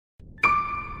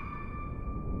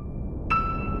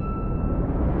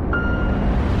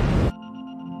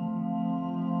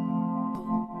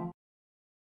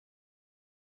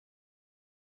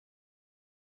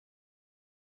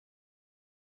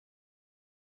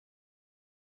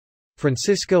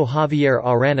Francisco Javier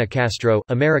Arana Castro,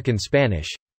 American Spanish,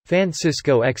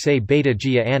 Francisco Xa Beta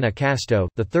Gia Ana Castro,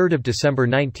 the 3rd of December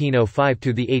 1905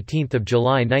 to the 18th of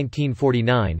July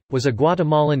 1949, was a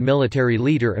Guatemalan military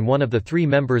leader and one of the 3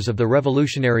 members of the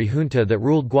revolutionary junta that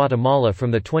ruled Guatemala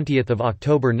from the 20th of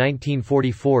October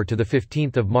 1944 to the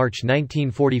 15th of March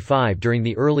 1945 during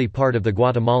the early part of the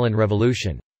Guatemalan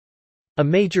Revolution. A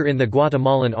major in the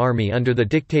Guatemalan army under the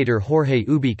dictator Jorge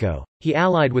Ubico, he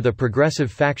allied with a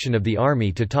progressive faction of the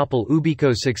army to topple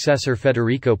Ubico's successor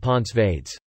Federico Ponce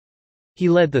Vades. He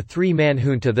led the 3-man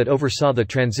junta that oversaw the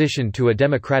transition to a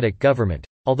democratic government,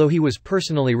 although he was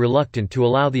personally reluctant to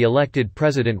allow the elected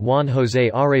president Juan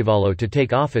José Arévalo to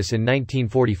take office in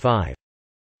 1945.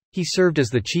 He served as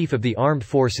the chief of the armed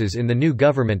forces in the new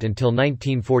government until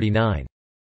 1949.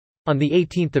 On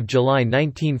 18 July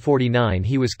 1949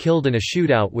 he was killed in a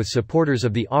shootout with supporters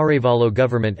of the Arévalo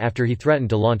government after he threatened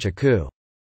to launch a coup.